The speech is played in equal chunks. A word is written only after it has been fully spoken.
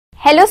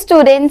Hello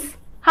students,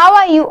 how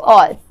are you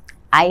all?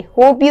 I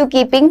hope you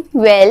keeping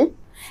well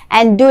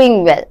and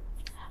doing well.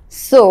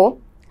 So,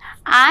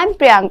 I am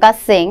Priyanka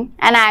Singh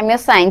and I am your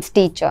science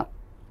teacher.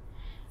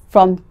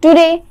 From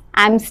today,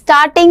 I am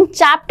starting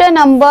chapter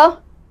number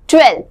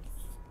 12.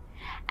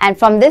 And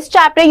from this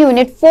chapter,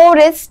 unit 4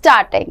 is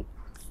starting.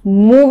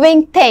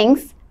 Moving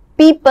things,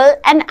 people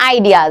and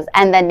ideas.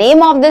 And the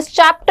name of this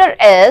chapter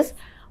is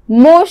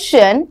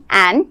Motion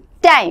and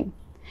Time.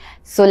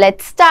 So,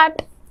 let's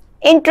start.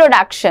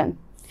 Introduction.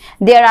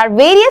 There are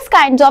various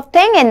kinds of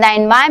things in the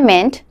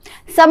environment.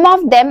 Some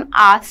of them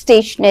are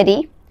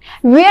stationary,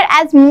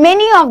 whereas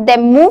many of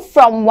them move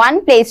from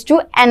one place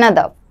to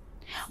another.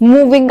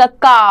 Moving a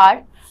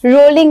car,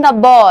 rolling a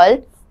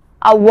ball,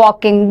 a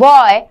walking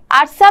boy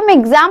are some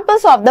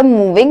examples of the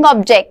moving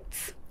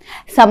objects.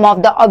 Some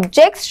of the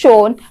objects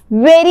shown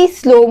very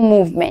slow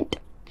movement,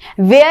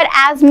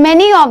 whereas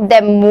many of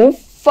them move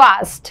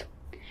fast.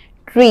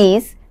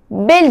 Trees,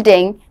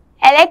 buildings,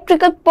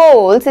 electrical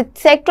poles,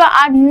 etc.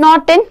 are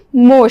not in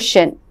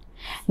motion.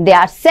 They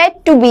are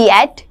said to be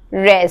at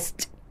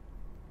rest.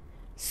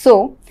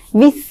 So,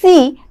 we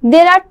see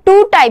there are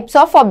two types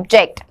of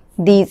objects.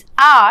 These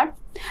are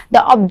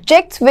the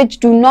objects which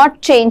do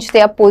not change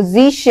their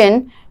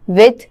position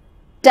with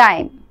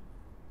time.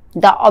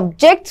 The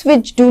objects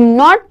which do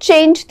not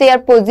change their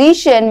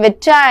position with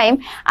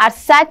time are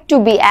said to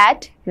be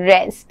at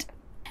rest.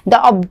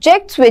 The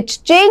objects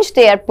which change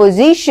their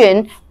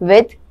position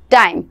with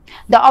time.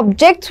 The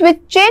objects which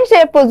change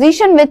their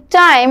position with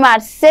time are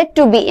said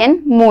to be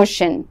in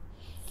motion.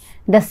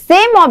 The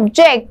same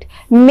object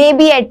may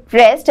be at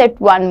rest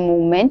at one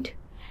moment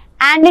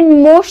and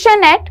in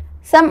motion at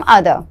some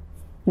other.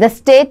 The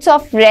states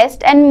of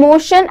rest and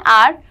motion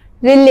are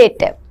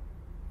relative.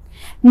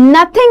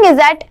 Nothing is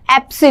at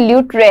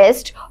absolute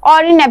rest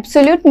or in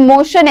absolute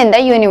motion in the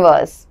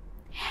universe.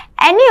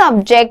 Any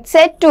object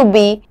said to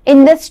be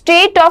in the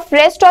state of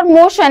rest or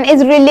motion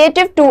is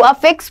relative to a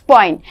fixed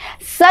point.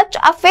 Such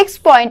a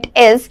fixed point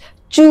is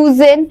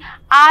chosen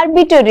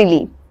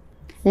arbitrarily.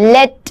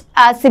 Let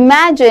us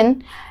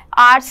imagine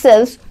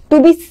ourselves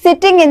to be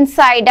sitting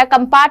inside a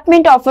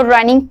compartment of a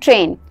running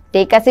train.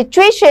 Take a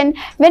situation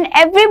when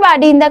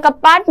everybody in the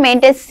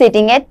compartment is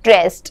sitting at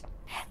rest.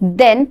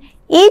 Then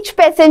each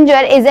passenger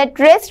is at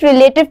rest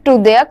relative to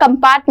their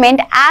compartment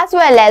as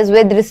well as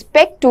with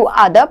respect to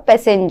other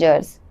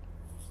passengers.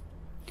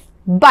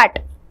 But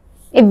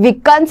if we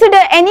consider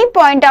any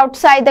point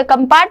outside the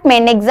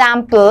compartment,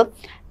 example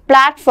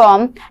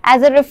platform,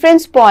 as a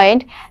reference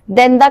point,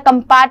 then the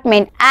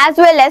compartment as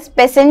well as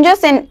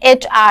passengers in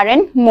it are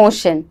in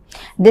motion.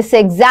 This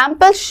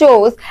example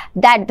shows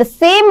that the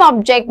same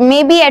object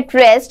may be at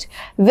rest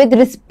with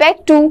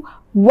respect to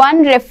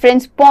one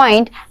reference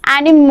point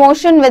and in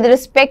motion with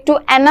respect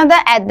to another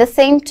at the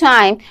same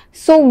time.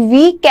 So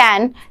we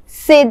can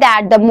say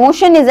that the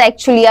motion is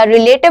actually a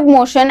relative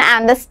motion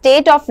and the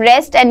state of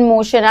rest and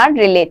motion are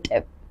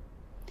relative.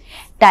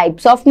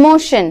 Types of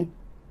motion.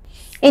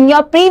 In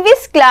your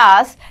previous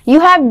class, you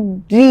have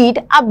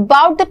read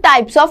about the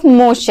types of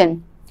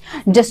motion.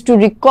 Just to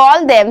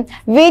recall them,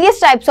 various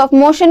types of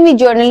motion we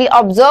generally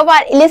observe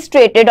are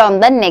illustrated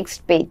on the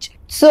next page.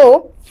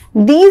 So,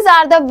 these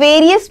are the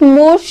various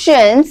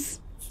motions.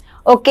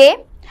 Okay.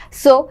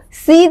 So,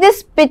 see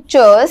these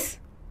pictures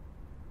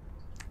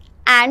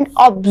and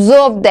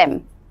observe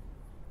them.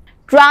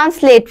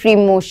 Translatory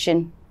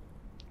motion,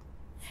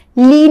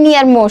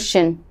 linear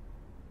motion,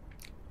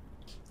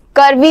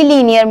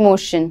 curvilinear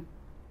motion,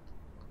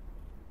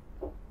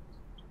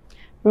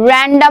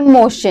 random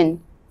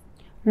motion,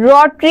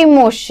 rotary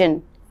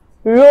motion,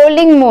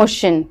 rolling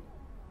motion,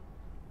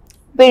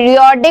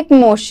 periodic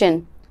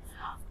motion,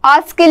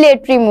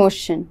 oscillatory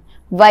motion,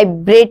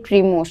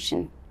 vibratory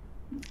motion.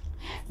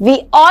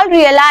 We all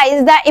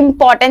realize the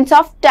importance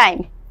of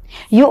time.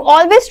 You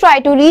always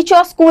try to reach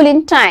your school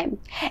in time.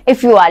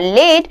 If you are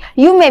late,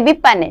 you may be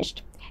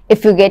punished.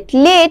 If you get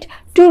late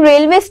to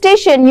railway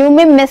station, you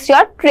may miss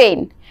your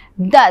train.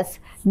 Thus,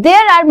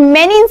 there are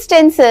many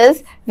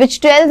instances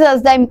which tells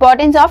us the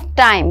importance of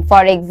time.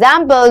 For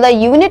example, the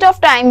unit of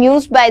time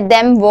used by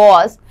them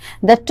was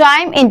the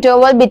time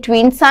interval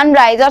between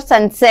sunrise or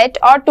sunset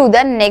or to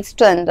the next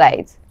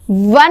sunrise.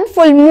 One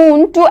full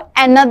moon to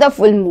another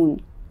full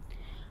moon.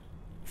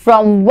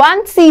 From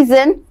one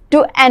season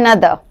to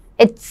another,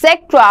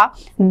 etc.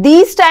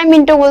 These time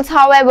intervals,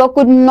 however,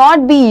 could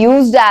not be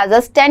used as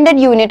a standard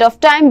unit of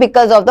time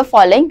because of the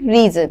following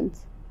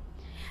reasons.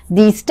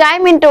 These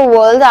time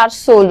intervals are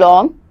so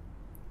long.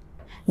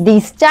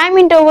 These time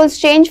intervals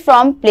change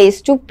from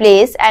place to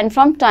place and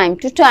from time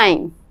to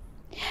time.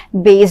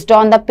 Based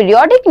on the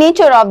periodic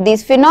nature of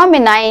these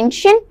phenomena,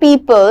 ancient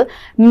people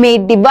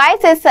made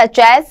devices such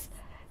as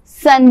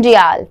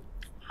sundial,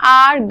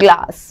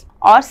 hourglass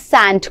or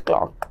sand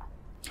clock,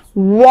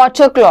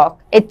 water clock,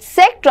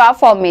 etc.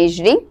 for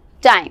measuring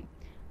time.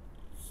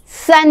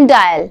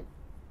 Sundial.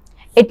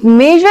 It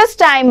measures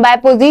time by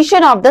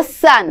position of the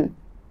sun.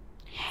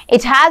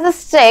 It has a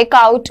stick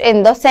out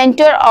in the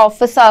center of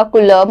a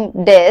circular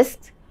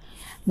disc.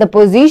 The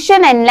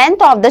position and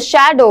length of the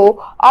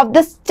shadow of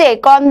the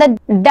stick on the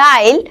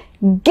dial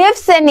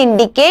gives an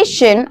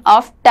indication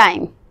of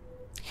time.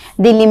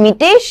 The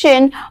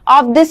limitation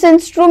of this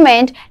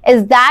instrument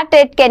is that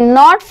it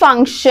cannot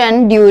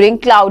function during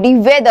cloudy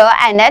weather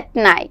and at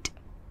night.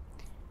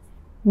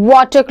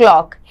 Water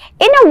clock.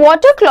 In a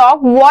water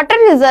clock, water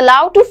is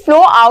allowed to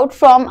flow out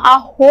from a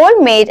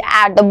hole made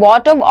at the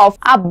bottom of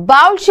a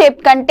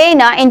bowl-shaped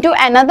container into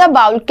another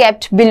bowl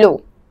kept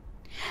below.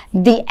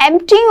 The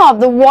emptying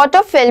of the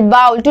water-filled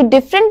bowl to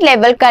different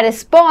levels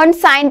corresponds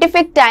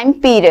scientific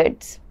time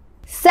periods.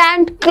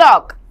 Sand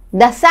clock.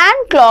 The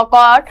sand clock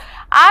or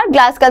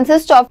hourglass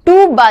consists of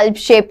two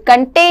bulb-shaped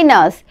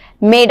containers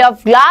made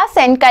of glass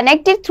and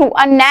connected through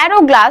a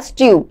narrow glass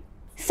tube.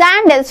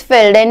 Sand is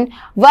filled in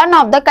one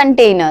of the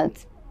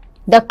containers.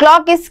 The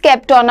clock is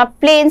kept on a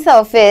plane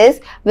surface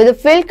with a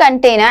filled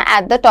container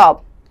at the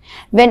top.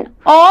 When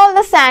all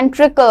the sand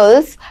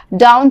trickles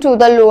down to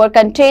the lower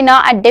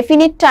container, a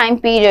definite time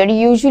period,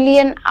 usually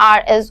an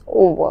hour, is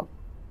over.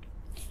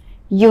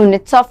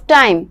 Units of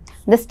time.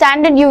 The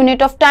standard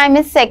unit of time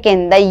is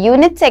second. The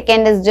unit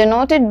second is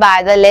denoted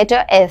by the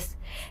letter S.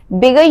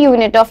 Bigger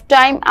unit of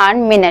time are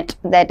minute,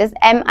 that is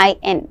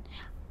MIN,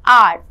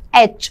 hour,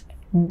 H,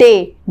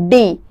 day,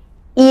 D,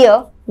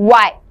 year,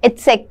 Y,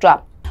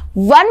 etc.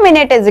 1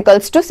 minute is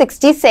equals to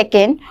 60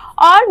 seconds,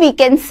 or we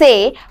can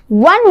say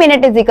 1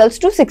 minute is equals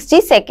to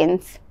 60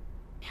 seconds.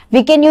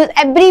 We can use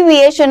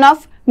abbreviation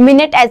of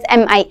minute as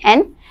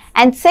MIN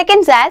and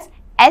seconds as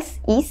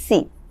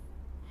SEC.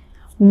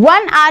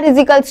 1 hour is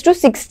equals to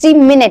 60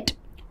 minute,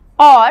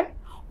 or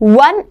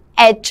 1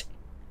 H,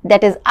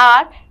 that is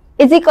hour,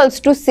 is equals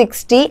to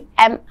 60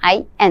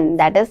 MIN,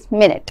 that is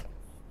minute.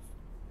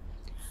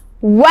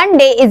 1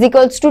 day is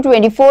equals to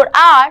 24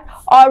 hour,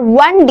 or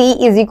 1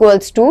 D is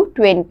equals to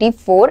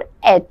 24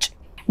 H.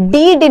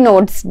 D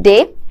denotes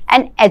day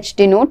and H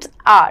denotes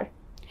hour.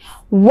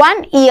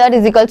 1 year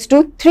is equals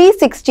to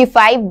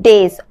 365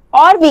 days,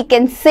 or we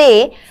can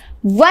say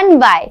 1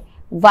 by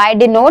Y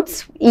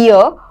denotes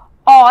year,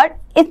 or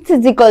it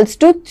is equals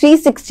to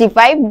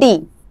 365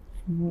 D.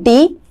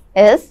 D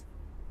is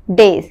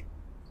days.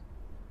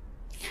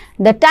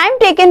 The time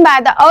taken by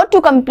the Earth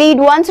to complete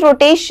one's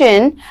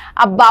rotation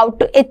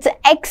about its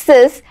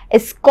axis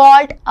is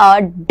called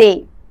a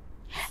day.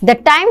 The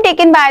time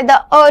taken by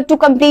the Earth to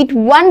complete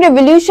one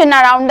revolution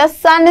around the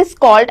Sun is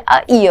called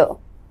a year.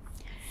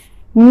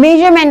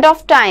 Measurement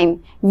of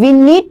time. We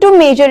need to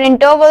measure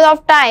intervals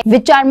of time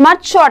which are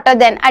much shorter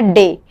than a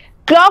day.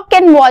 Clock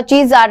and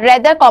watches are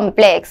rather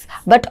complex,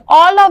 but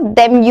all of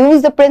them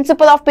use the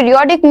principle of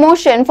periodic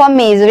motion for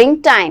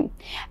measuring time.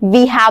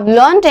 We have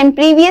learnt in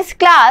previous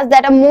class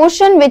that a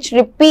motion which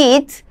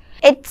repeats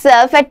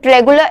itself at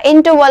regular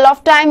interval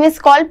of time is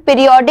called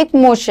periodic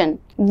motion.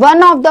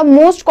 One of the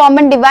most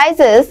common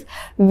devices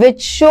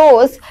which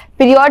shows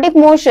periodic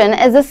motion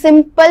is a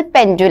simple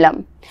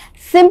pendulum.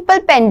 Simple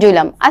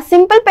pendulum. A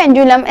simple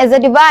pendulum is a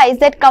device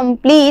that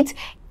completes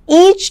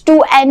each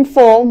to and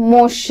fro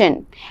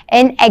motion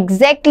in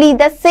exactly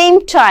the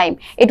same time.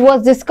 It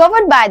was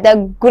discovered by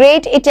the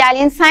great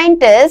Italian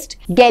scientist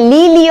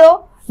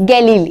Galileo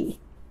Galilei.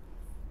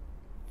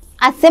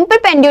 A simple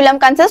pendulum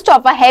consists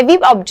of a heavy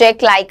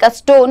object like a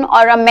stone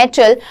or a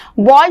metal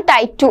ball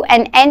tied to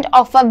an end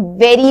of a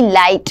very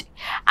light,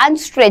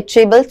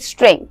 unstretchable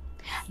string.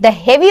 The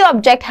heavy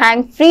object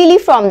hangs freely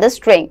from the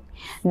string.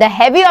 The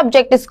heavy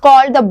object is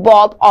called the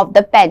bob of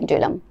the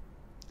pendulum.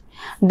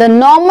 The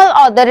normal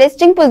or the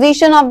resting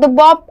position of the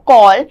bob,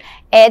 called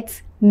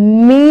its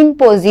mean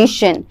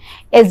position,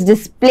 is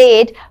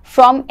displayed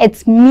from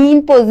its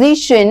mean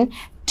position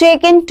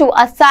taken to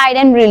a side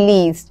and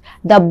released.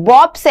 The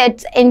bob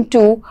sets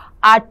into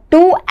a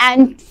to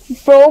and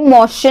fro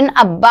motion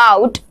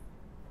about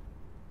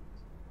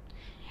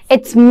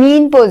its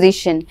mean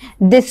position.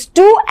 This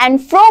to and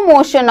fro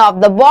motion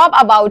of the bob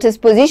about its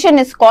position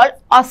is called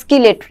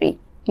oscillatory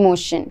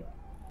motion.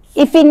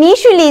 If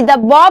initially the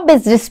bob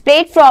is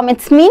displayed from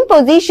its mean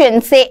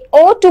position, say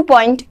O to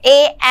point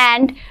A,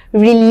 and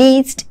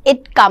released,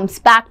 it comes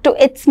back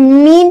to its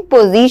mean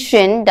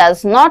position,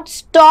 does not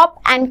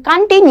stop, and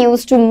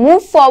continues to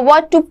move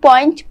forward to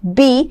point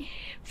B.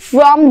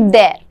 From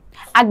there,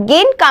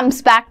 again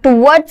comes back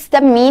towards the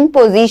mean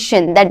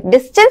position. The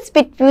distance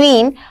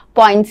between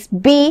points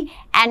B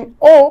and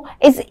O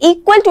is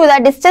equal to the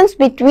distance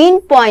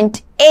between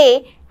point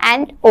A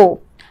and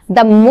O.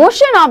 The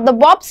motion of the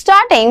bob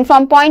starting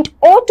from point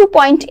O to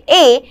point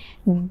A,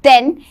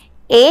 then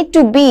A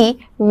to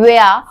B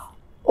via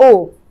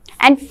O,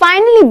 and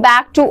finally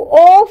back to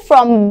O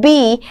from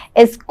B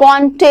is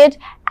counted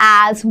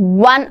as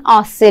one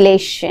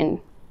oscillation.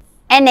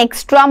 An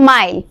extra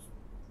mile.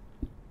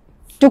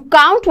 To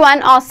count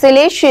one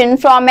oscillation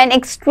from an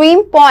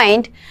extreme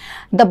point,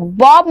 the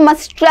bob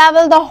must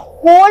travel the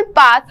whole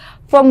path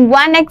from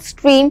one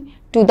extreme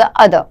to the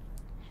other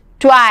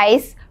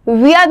twice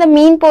via the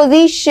mean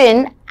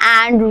position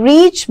and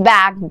reach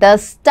back the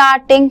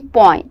starting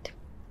point.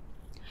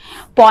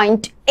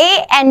 Point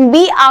A and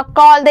B are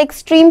called the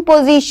extreme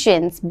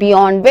positions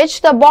beyond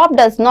which the bob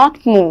does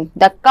not move.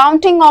 The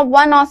counting of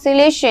one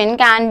oscillation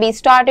can be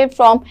started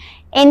from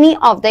any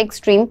of the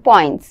extreme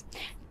points,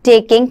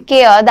 taking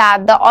care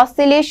that the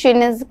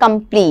oscillation is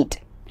complete.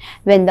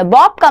 When the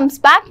bob comes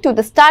back to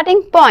the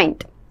starting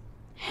point,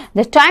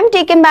 the time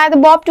taken by the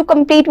bob to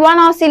complete one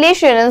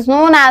oscillation is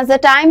known as the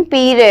time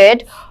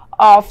period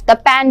of the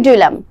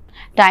pendulum.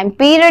 Time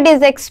period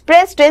is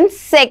expressed in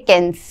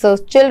seconds. So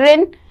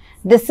children,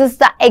 this is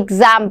the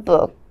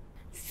example.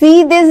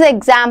 See these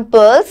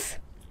examples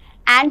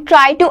and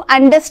try to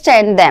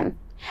understand them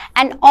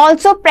and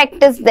also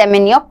practice them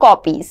in your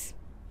copies.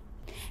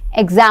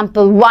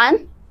 Example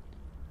 1,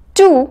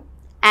 2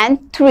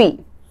 and 3.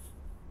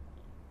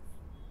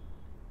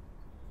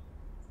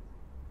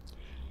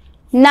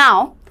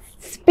 Now,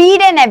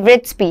 speed and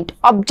average speed.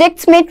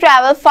 Objects may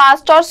travel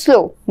fast or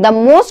slow. The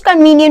most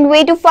convenient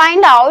way to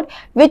find out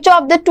which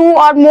of the two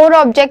or more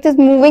objects is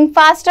moving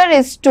faster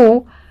is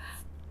to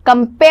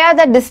compare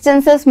the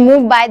distances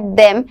moved by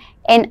them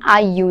in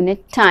a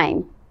unit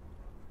time.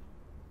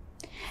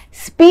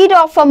 Speed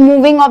of a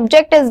moving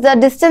object is the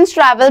distance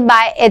traveled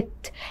by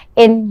it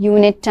in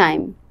unit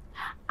time.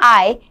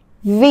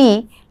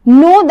 We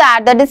know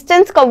that the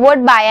distance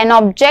covered by an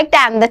object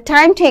and the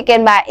time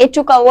taken by it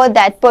to cover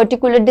that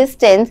particular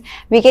distance.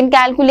 We can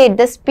calculate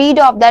the speed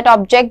of that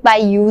object by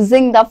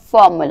using the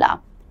formula.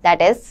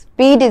 That is,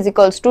 speed is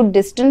equals to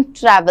distance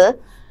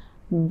traveled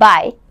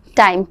by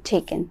time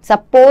taken.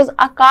 Suppose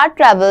a car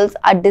travels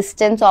a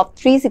distance of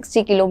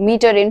 360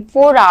 km in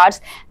 4 hours,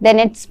 then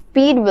its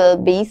speed will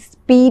be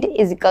speed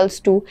is equals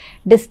to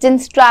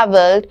distance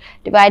traveled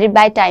divided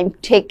by time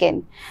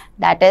taken.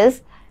 That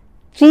is,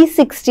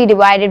 360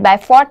 divided by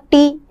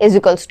 40 is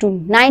equals to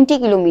 90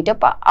 km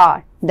per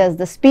hour. Thus,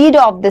 the speed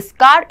of this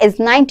car is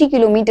 90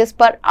 km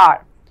per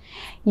hour.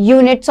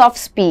 Units of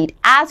speed.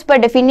 As per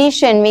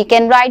definition, we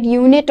can write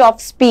unit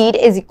of speed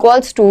is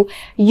equals to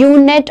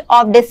unit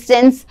of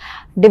distance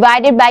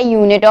divided by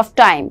unit of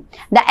time.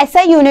 The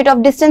SI unit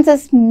of distance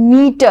is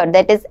meter,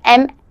 that is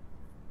m,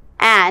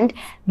 and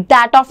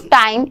that of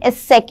time is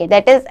second,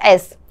 that is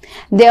s.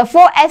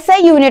 Therefore,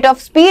 SI unit of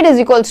speed is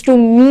equals to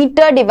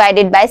meter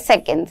divided by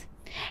seconds.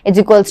 Is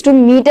equals to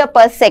meter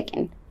per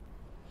second.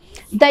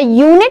 The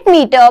unit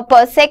meter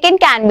per second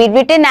can be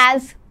written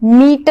as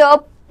meter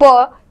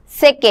per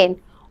second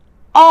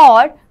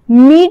or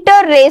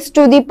meter raised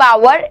to the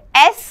power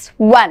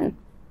s1.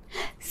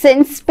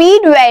 Since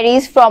speed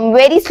varies from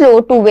very slow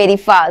to very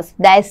fast,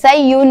 the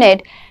SI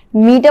unit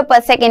meter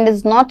per second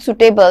is not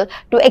suitable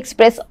to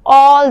express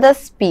all the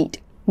speed.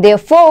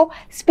 Therefore,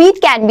 speed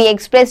can be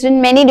expressed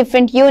in many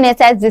different units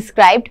as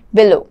described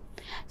below.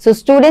 So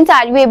students,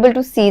 are you able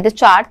to see the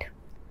chart?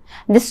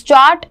 This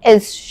chart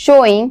is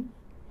showing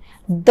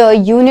the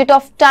unit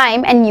of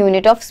time and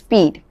unit of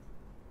speed.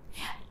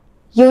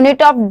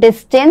 Unit of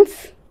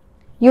distance,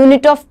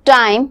 unit of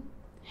time,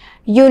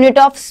 unit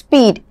of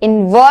speed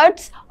in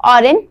words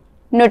or in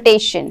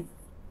notation.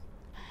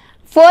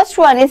 First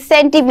one is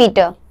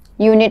centimeter,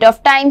 unit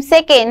of time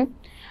second,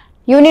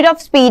 unit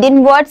of speed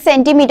in words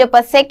centimeter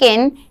per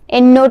second,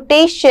 in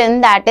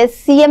notation that is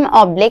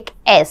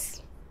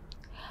cm/s,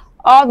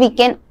 or we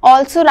can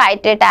also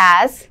write it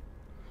as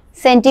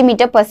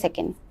centimeter per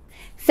second.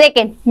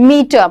 Second,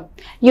 meter,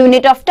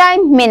 unit of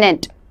time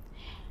minute,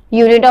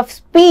 unit of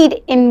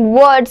speed in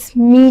words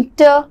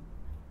meter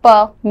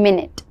per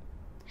minute.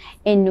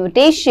 In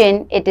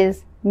notation, it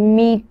is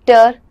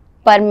meter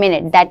per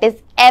minute, that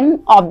is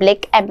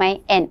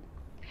m/min.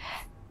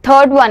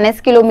 Third one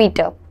is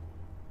kilometer.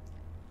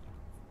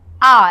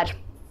 R,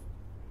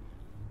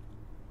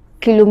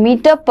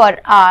 kilometer per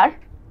hour,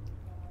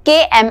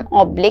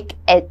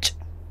 km/h.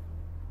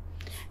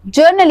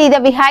 Generally, the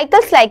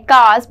vehicles like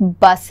cars,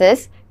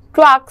 buses,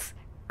 trucks,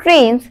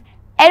 trains,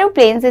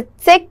 aeroplanes,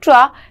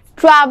 etc.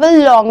 travel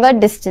longer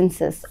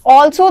distances.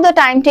 Also, the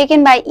time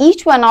taken by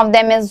each one of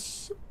them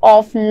is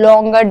of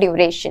longer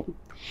duration.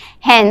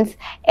 Hence,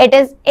 it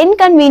is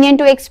inconvenient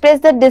to express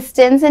the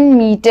distance in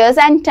meters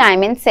and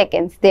time in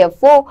seconds.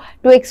 Therefore,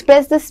 to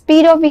express the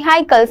speed of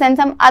vehicles and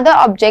some other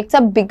objects,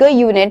 a bigger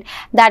unit,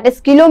 that is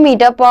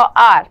kilometer per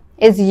hour,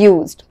 is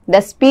used. The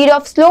speed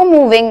of slow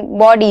moving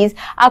bodies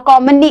are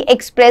commonly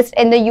expressed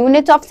in the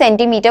units of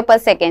centimeter per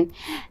second,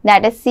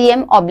 that is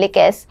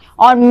cm/s,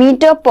 or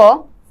meter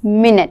per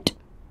minute,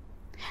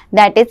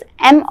 that is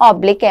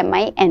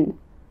m/min.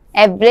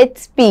 Average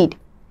speed.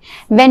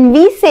 When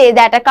we say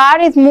that a car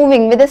is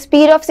moving with a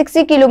speed of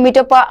 60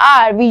 km per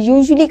hour, we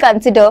usually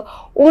consider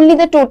only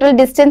the total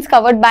distance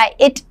covered by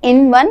it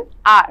in 1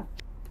 hour.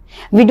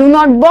 We do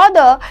not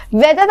bother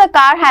whether the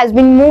car has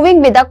been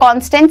moving with a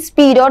constant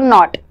speed or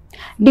not.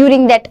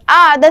 During that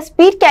hour, the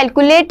speed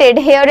calculated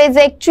here is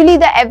actually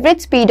the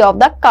average speed of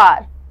the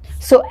car.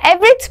 So,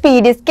 average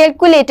speed is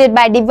calculated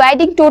by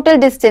dividing total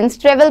distance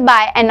travelled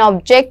by an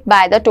object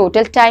by the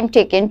total time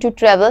taken to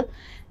travel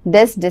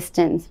this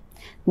distance.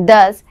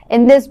 Thus,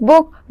 in this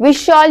book, we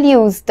shall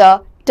use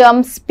the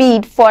term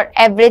speed for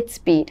average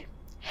speed.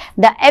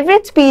 The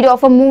average speed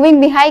of a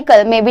moving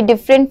vehicle may be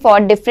different for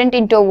different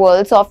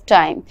intervals of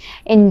time.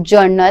 In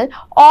general,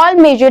 all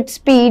measured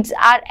speeds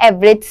are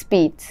average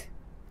speeds.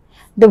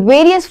 The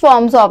various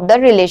forms of the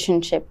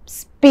relationship.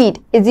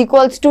 Speed is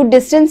equals to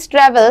distance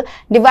traveled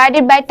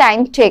divided by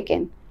time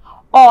taken,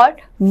 or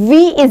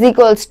V is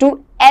equals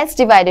to S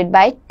divided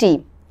by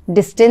T.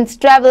 Distance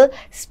traveled,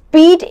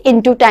 speed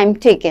into time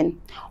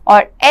taken,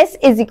 or S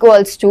is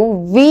equals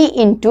to V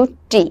into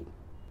T.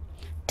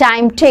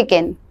 Time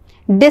taken,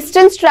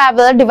 distance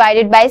traveled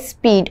divided by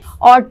speed,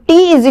 or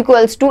T is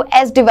equals to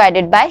S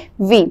divided by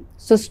V.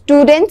 So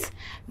students,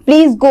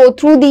 please go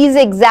through these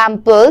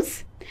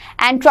examples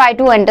and try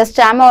to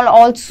understand, or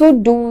also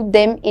do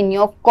them in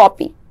your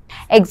copy.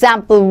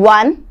 Example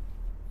 1,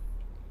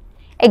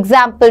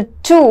 example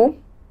 2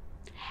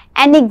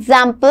 and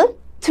example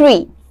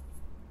 3.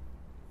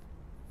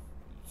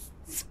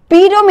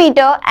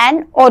 Speedometer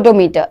and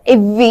odometer. If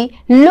we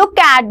look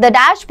at the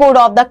dashboard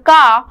of the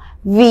car,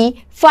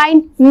 we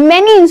find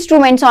many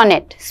instruments on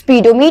it.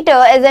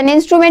 Speedometer is an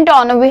instrument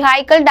on a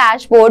vehicle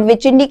dashboard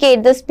which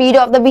indicates the speed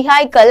of the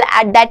vehicle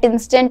at that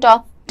instant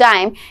of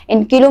time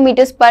in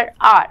kilometers per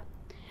hour.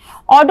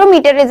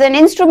 Odometer is an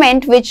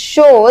instrument which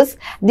shows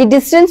the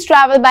distance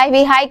traveled by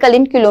vehicle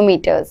in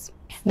kilometers.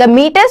 The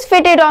meters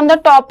fitted on the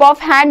top of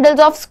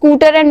handles of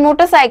scooter and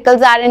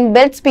motorcycles are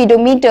inbuilt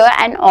speedometer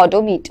and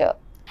odometer,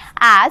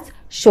 as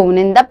shown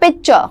in the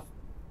picture.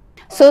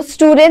 So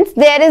students,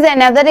 there is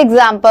another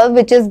example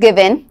which is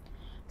given.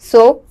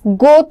 So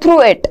go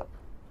through it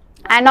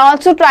and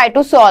also try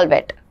to solve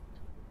it.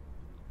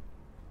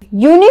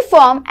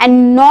 Uniform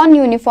and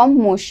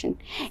non-uniform motion.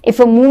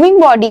 If a moving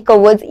body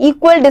covers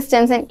equal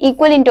distance in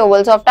equal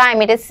intervals of time,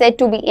 it is said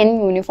to be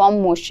in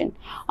uniform motion.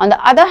 On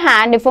the other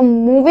hand, if a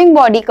moving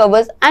body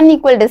covers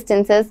unequal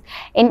distances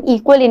in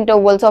equal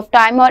intervals of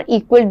time or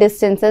equal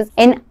distances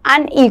in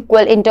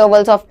unequal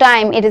intervals of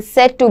time, it is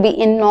said to be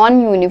in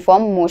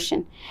non-uniform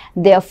motion.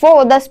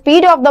 Therefore, the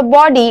speed of the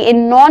body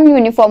in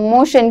non-uniform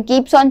motion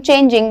keeps on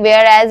changing,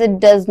 whereas it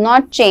does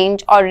not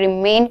change or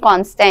remain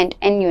constant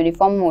in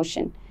uniform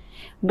motion.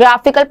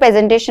 Graphical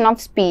presentation of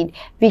speed.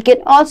 We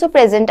can also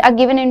present a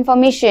given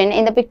information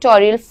in the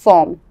pictorial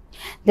form.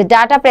 The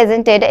data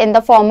presented in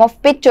the form of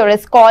picture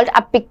is called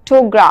a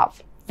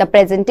pictograph. The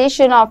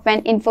presentation of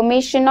an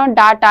information or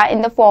data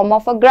in the form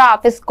of a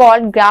graph is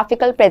called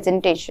graphical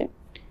presentation.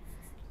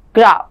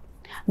 Graph.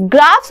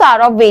 Graphs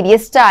are of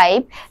various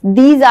types.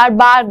 These are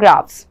bar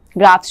graphs.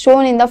 Graphs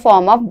shown in the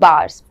form of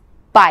bars,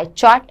 pie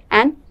chart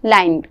and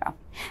line graph.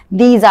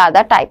 These are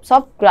the types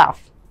of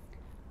graph.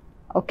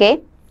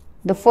 Okay.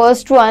 The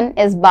first one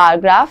is bar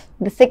graph,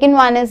 the second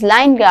one is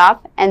line graph,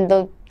 and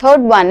the third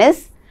one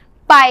is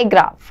pie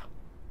graph.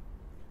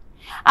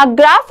 A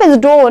graph is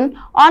drawn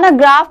on a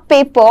graph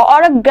paper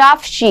or a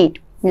graph sheet.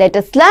 Let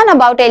us learn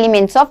about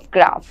elements of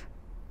graph.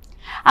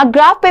 A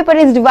graph paper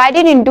is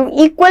divided into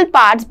equal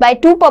parts by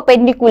two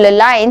perpendicular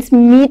lines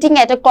meeting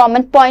at a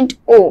common point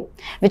O,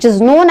 which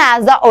is known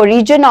as the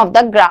origin of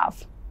the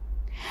graph.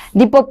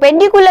 The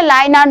perpendicular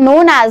lines are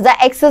known as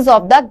the axes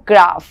of the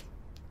graph.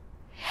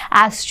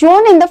 As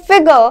shown in the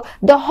figure,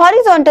 the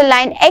horizontal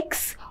line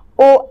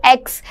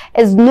XOX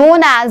is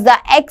known as the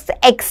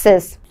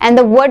x-axis and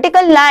the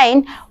vertical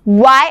line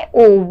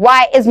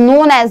YOY is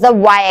known as the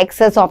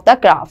y-axis of the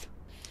graph.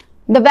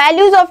 The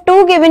values of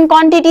two given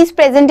quantities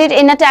presented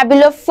in a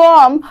tabular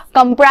form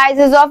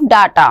comprises of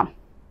data.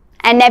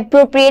 An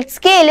appropriate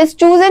scale is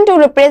chosen to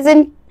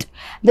represent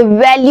the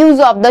values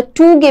of the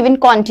two given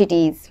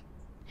quantities.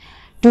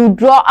 To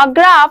draw a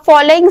graph,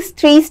 following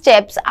three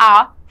steps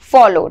are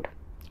followed.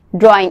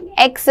 Drawing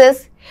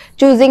axis,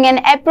 choosing an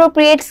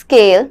appropriate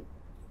scale,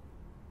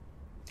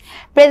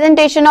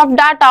 presentation of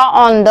data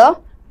on the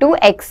two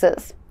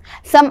axes.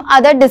 Some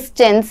other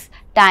distance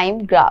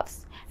time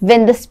graphs.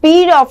 When the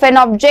speed of an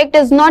object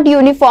is not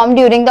uniform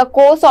during the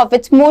course of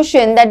its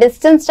motion, the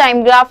distance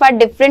time graph are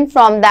different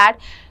from that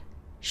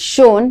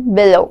shown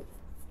below.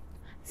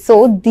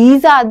 So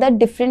these are the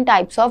different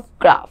types of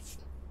graph.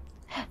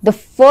 The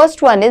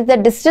first one is the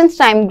distance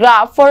time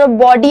graph for a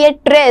body at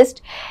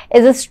rest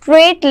is a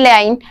straight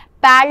line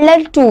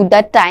parallel to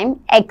the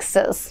time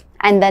axis.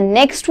 And the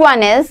next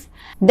one is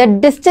the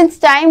distance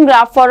time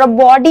graph for a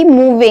body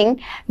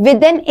moving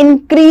with an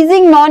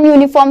increasing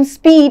non-uniform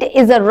speed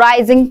is a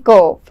rising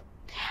curve.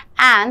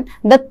 And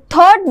the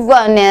third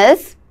one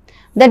is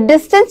the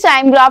distance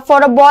time graph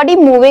for a body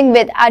moving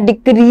with a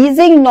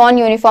decreasing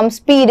non-uniform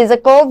speed is a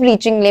curve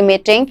reaching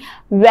limiting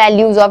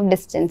values of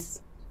distance.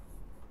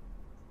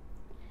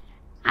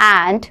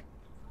 And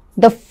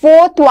the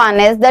fourth one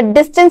is the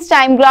distance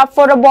time graph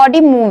for a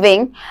body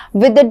moving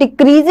with the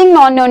decreasing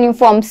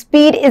non-uniform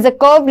speed is a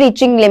curve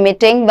reaching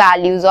limiting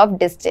values of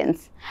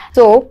distance.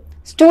 So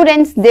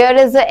students, there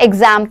is an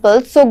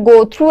example, so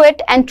go through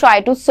it and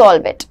try to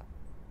solve it.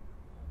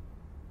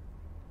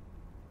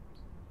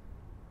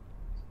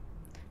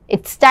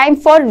 It's time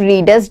for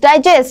Reader's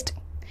Digest.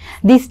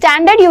 The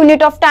standard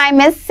unit of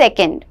time is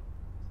second.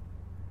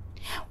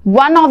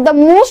 One of the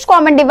most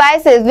common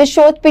devices which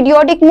shows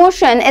periodic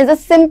motion is a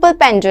simple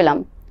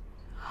pendulum.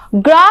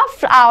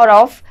 Graphs are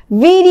of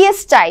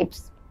various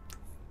types: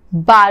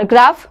 bar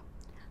graph,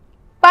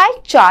 pie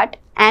chart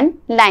and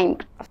line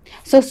graph.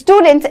 So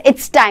students,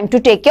 it's time to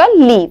take your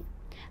leave.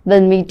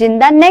 We'll meet in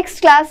the next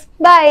class.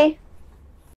 Bye.